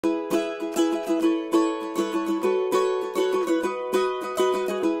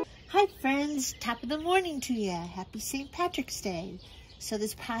friends, top of the morning to you. Happy St. Patrick's Day. So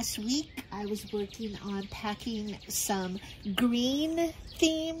this past week, I was working on packing some green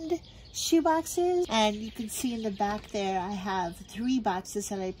themed shoe boxes. And you can see in the back there, I have 3 boxes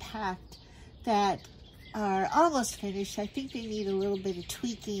that I packed that are almost finished. I think they need a little bit of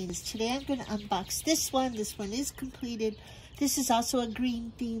tweaking. Today I'm going to unbox this one. This one is completed. This is also a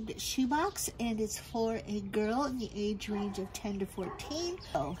green themed shoebox, and it's for a girl in the age range of 10 to 14.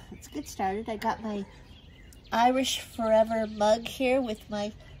 So let's get started. I got my Irish Forever mug here with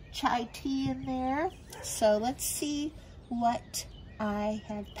my chai tea in there. So let's see what I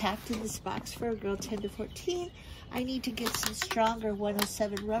have packed in this box for a girl 10 to 14. I need to get some stronger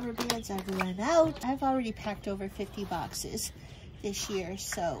 107 rubber bands. I've run out. I've already packed over 50 boxes this year,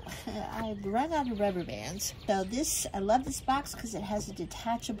 so I've run out of rubber bands. So this, I love this box because it has a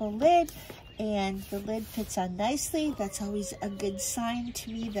detachable lid and the lid fits on nicely. That's always a good sign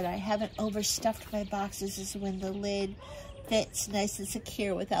to me that I haven't overstuffed my boxes, is when the lid fits nice and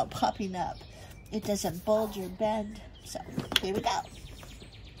secure without popping up. It doesn't bulge or bend. So here we go.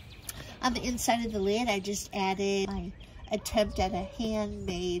 On the inside of the lid, I just added my attempt at a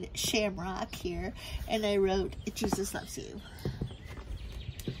handmade shamrock here, and I wrote, "Jesus loves you."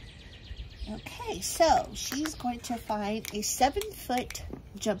 Okay, so she's going to find a 7-foot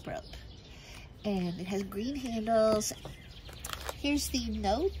jump rope, and it has green handles. Here's the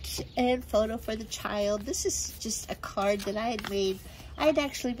note and photo for the child. This is just a card that I had made. I had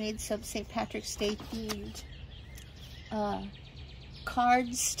actually made some St. Patrick's Day themed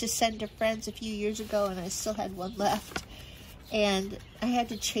cards to send to friends a few years ago, and I still had one left. And I had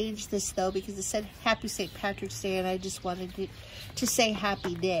to change this though because it said Happy St. Patrick's Day, and I just wanted it to say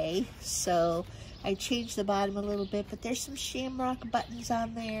Happy Day. So I changed the bottom a little bit, but there's some shamrock buttons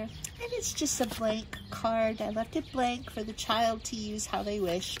on there. And it's just a blank card. I left it blank for the child to use how they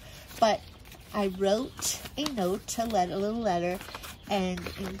wish. But I wrote a note, a little letter, and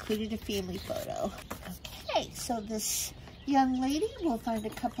included a family photo. Okay, so this young lady will find a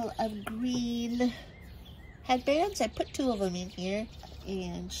couple of green headbands. I put 2 of them in here,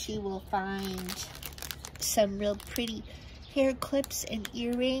 and she will find some real pretty hair clips and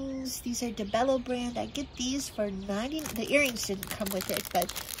earrings. These are DeBello brand. I get these for 90. The earrings didn't come with it, but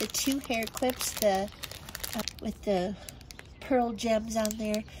the 2 hair clips, with the pearl gems on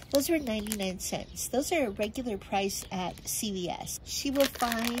there, those were 99 cents. Those are a regular price at CVS. She will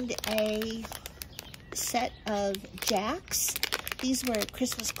find a set of jacks. These were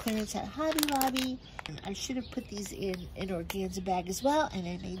Christmas clearance at Hobby Lobby. I should have put these in an organza bag as well, and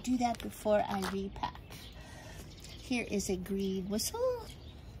I may do that before I repack. Here is a green whistle.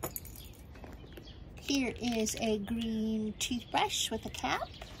 Here is a green toothbrush with a cap.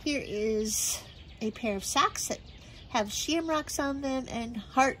 Here is a pair of socks that have shamrocks on them and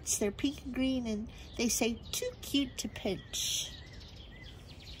hearts. They're pink and green, and they say "too cute to pinch."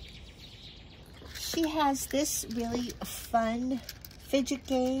 She has this really fun fidget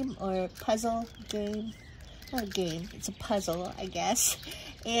game or puzzle game. Not a game, it's a puzzle, I guess.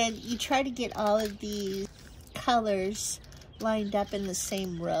 And you try to get all of these colors lined up in the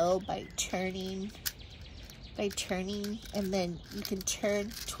same row by turning, and then you can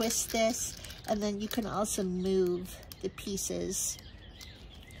twist this, and then you can also move the pieces.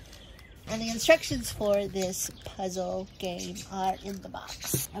 And the instructions for this puzzle game are in the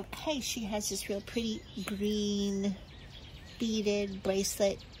box. Okay, she has this real pretty green beaded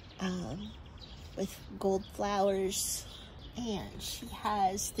bracelet with gold flowers. And she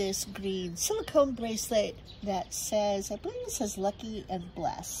has this green silicone bracelet that says, I believe it says Lucky and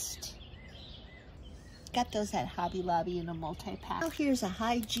Blessed. Got those at Hobby Lobby in a multi-pack. Now here's a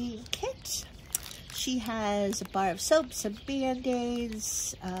hygiene kit. She has a bar of soap, some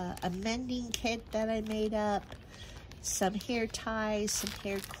Band-Aids, a mending kit that I made up, some hair ties, some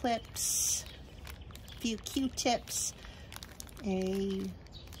hair clips, a few Q-tips, a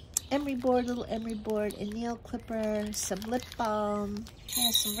little emery board, a nail clipper, some lip balm,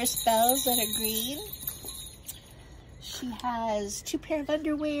 and some wrist bells that are green. She has 2 pair of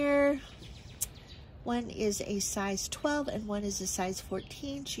underwear. One is a size 12 and one is a size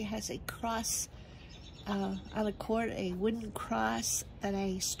 14. She has a cross on a cord, a wooden cross that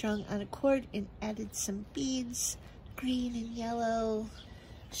I strung on a cord and added some beads, green and yellow.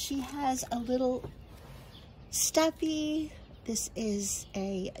 She has a little stuffy. This is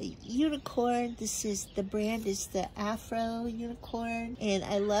a unicorn. The brand is the Afro unicorn, and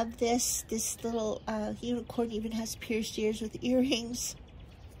I love this. This little unicorn even has pierced ears with earrings.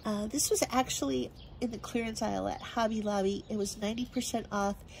 This was actually in the clearance aisle at Hobby Lobby. It was 90%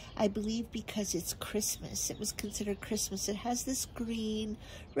 off, I believe, because it's Christmas. It was considered Christmas. It has this green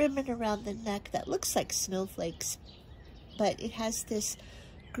ribbon around the neck that looks like snowflakes, but it has this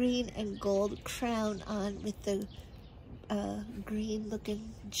green and gold crown on with the green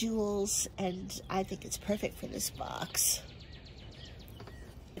looking jewels, and I think it's perfect for this box.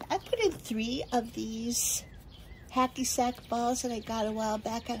 I put in 3 of these hacky sack balls that I got a while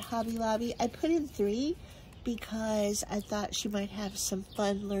back at Hobby Lobby. I put in 3 because I thought she might have some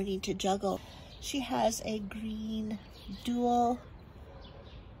fun learning to juggle. She has a green dual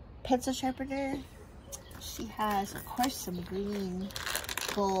pencil sharpener. She has, of course, some green,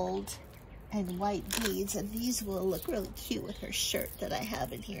 gold, and white beads, and these will look really cute with her shirt that I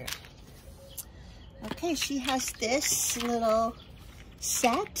have in here. Okay, she has this little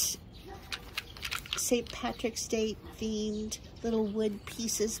set, St. Patrick's Day themed little wood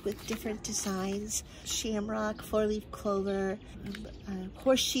pieces with different designs, shamrock, 4-leaf clover,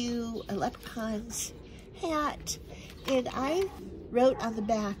 horseshoe, a leprechaun's hat, and I wrote on the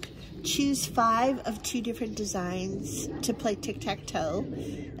back, choose 5 of 2 different designs to play tic-tac-toe.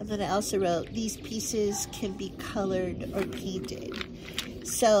 And then I also wrote, these pieces can be colored or painted.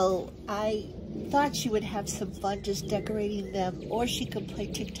 So I thought she would have some fun just decorating them, or she could play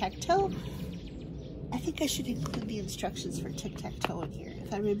tic-tac-toe. I think I should include the instructions for tic-tac-toe in here.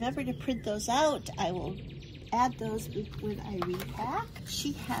 If I remember to print those out, I will add those when I repack.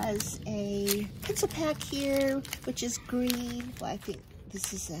 She has a pencil pack here, which is green. Well, I think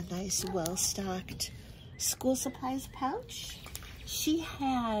this is a nice, well-stocked school supplies pouch. She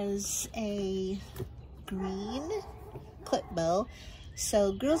has a green clip bow.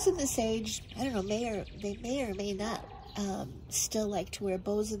 So girls in this age, I don't know, they may or may not still like to wear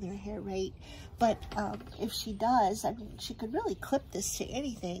bows in their hair, right? But if she does, I mean, she could really clip this to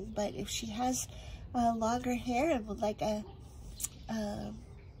anything. But if she has longer hair and would like a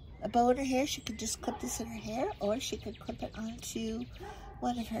bow in her hair, she could just clip this in her hair, or she could clip it onto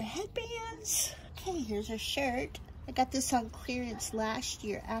one of her headbands. Okay, here's her shirt. I got this on clearance last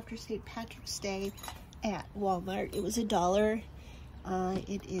year after St. Patrick's Day at Walmart. It was $1.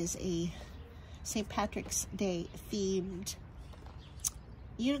 It is a St. Patrick's Day themed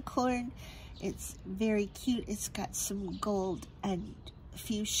unicorn. It's very cute. It's got some gold and a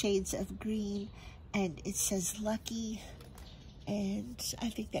few shades of green, and it says lucky, and I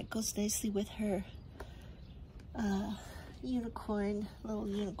think that goes nicely with her unicorn, little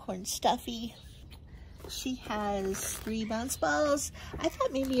unicorn stuffy. She has 3 bounce balls. I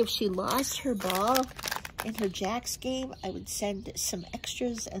thought maybe if she lost her ball in her jacks game, I would send some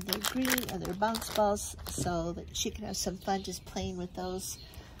extras, and they're green and they're bounce balls, so that she can have some fun just playing with those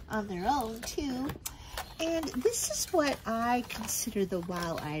on their own too. And this is what I consider the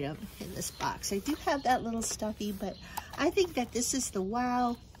wow item in this box. I do have that little stuffy, but I think that this is the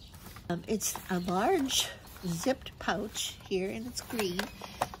wow. It's a large zipped pouch here, and it's green.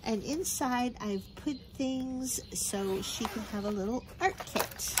 And inside I've put things so she can have a little art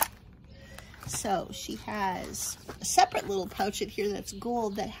kit. So she has a separate little pouch in here that's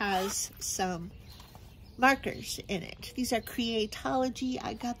gold that has some markers in it. These are Creatology.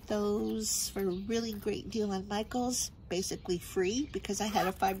 I got those for a really great deal on Michael's, basically free because I had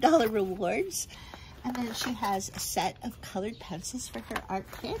a $5 rewards. And then she has a set of colored pencils for her art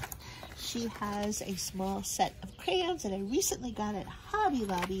kit. She has a small set of crayons that I recently got at Hobby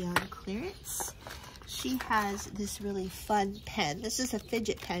Lobby on clearance. She has this really fun pen. This is a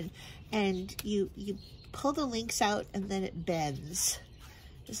fidget pen, and you pull the links out and then it bends.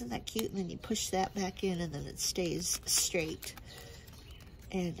 Isn't that cute? And then you push that back in and then it stays straight.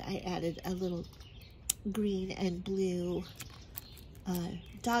 And I added a little green and blue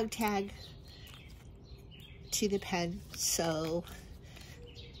dog tag to the pen. So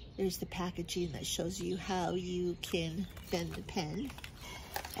there's the packaging that shows you how you can bend the pen.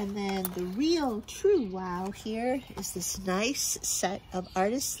 And then the real true wow here is this nice set of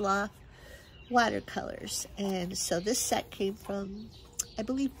Artist's Loft watercolors. And so this set came from, I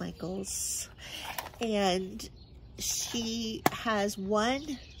believe, Michael's. And she has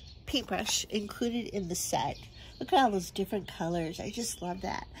 1 paintbrush included in the set. Look at all those different colors. I just love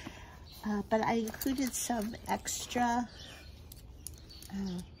that. But I included some extra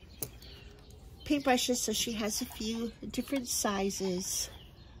paintbrushes, so she has a few different sizes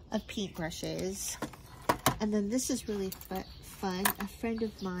of paintbrushes. And then this is really fun. A friend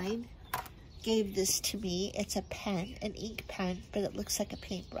of mine gave this to me. It's a pen, an ink pen, but it looks like a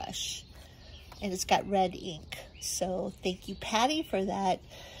paintbrush. And it's got red ink. So thank you, Patty, for that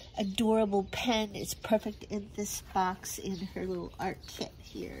adorable pen. It's perfect in this box in her little art kit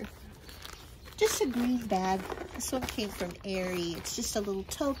here. just a green bag. This one came from Aerie. It's just a little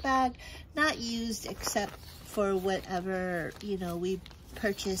tote bag, not used except for whatever, you know, we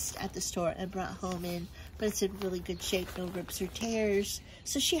purchased at the store and brought home in, but it's in really good shape, no rips or tears.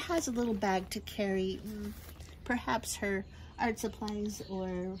 So she has a little bag to carry perhaps her art supplies or,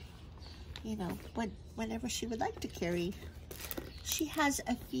 you know, whenever she would like to carry. She has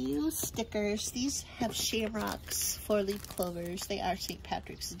a few stickers. These have shamrocks, 4-leaf clovers. They are St.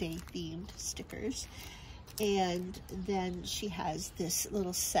 Patrick's Day themed stickers. And then she has this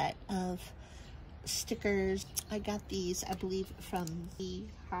little set of stickers. I got these, I believe, from the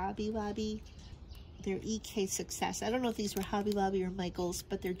Hobby Lobby. They're EK Success. I don't know if these were Hobby Lobby or Michael's,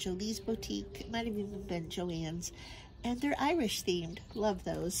 but they're Jolie's Boutique. It might have even been Joann's. And they're Irish themed. Love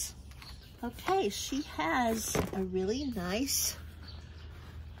those. Okay, she has a really nice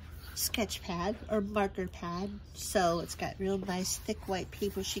sketch pad or marker pad. So it's got real nice thick white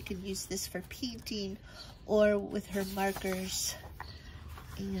paper. She can use this for painting or with her markers.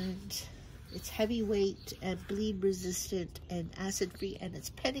 And it's heavyweight and bleed resistant and acid free, and it's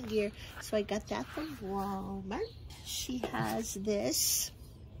penning gear. So I got that from Walmart. She has this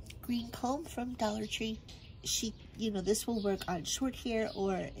green comb from Dollar Tree. She, you know, this will work on short hair,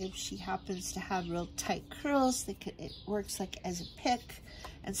 or if she happens to have real tight curls, it works like as a pick.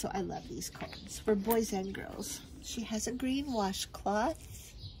 And so I love these combs for boys and girls. She has a green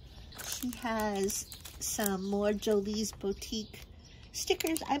washcloth. She has some more Jolie's Boutique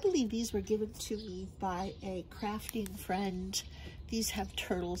stickers. I believe these were given to me by a crafting friend. These have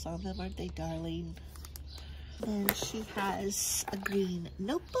turtles on them, aren't they, darling? And she has a green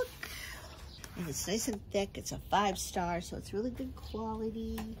notebook. And it's nice and thick. It's a 5-star, so it's really good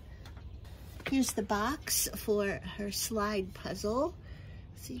quality. Here's the box for her slide puzzle.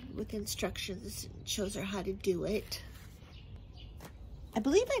 See, with instructions, it shows her how to do it. I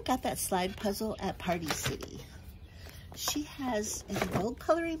believe I got that slide puzzle at Party City. She has an old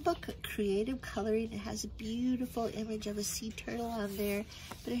coloring book, Creative Coloring. It has a beautiful image of a sea turtle on there,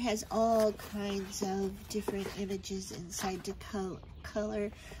 but it has all kinds of different images inside to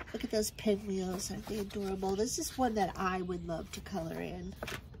color. Look at those pinwheels, aren't they adorable? This is one that I would love to color in.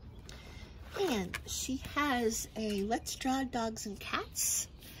 And she has a Let's Draw Dogs and Cats.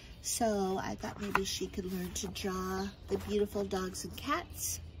 So I thought maybe she could learn to draw the beautiful dogs and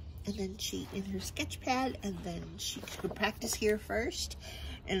cats. And then she, in her sketch pad, and then she could practice here first,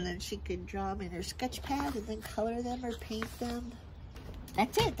 and then she could draw them in her sketch pad, and then color them or paint them.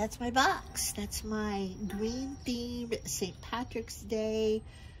 That's it. That's my box. That's my green themed St. Patrick's Day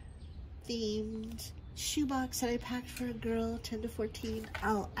themed shoebox that I packed for a girl, 10 to 14.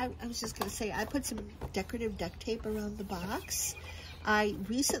 Oh, I was just going to say, I put some decorative duct tape around the box. I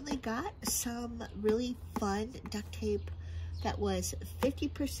recently got some really fun duct tape that was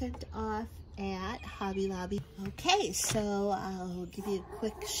 50% off at Hobby Lobby. Okay, so I'll give you a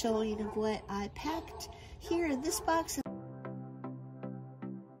quick showing of what I packed here in this box.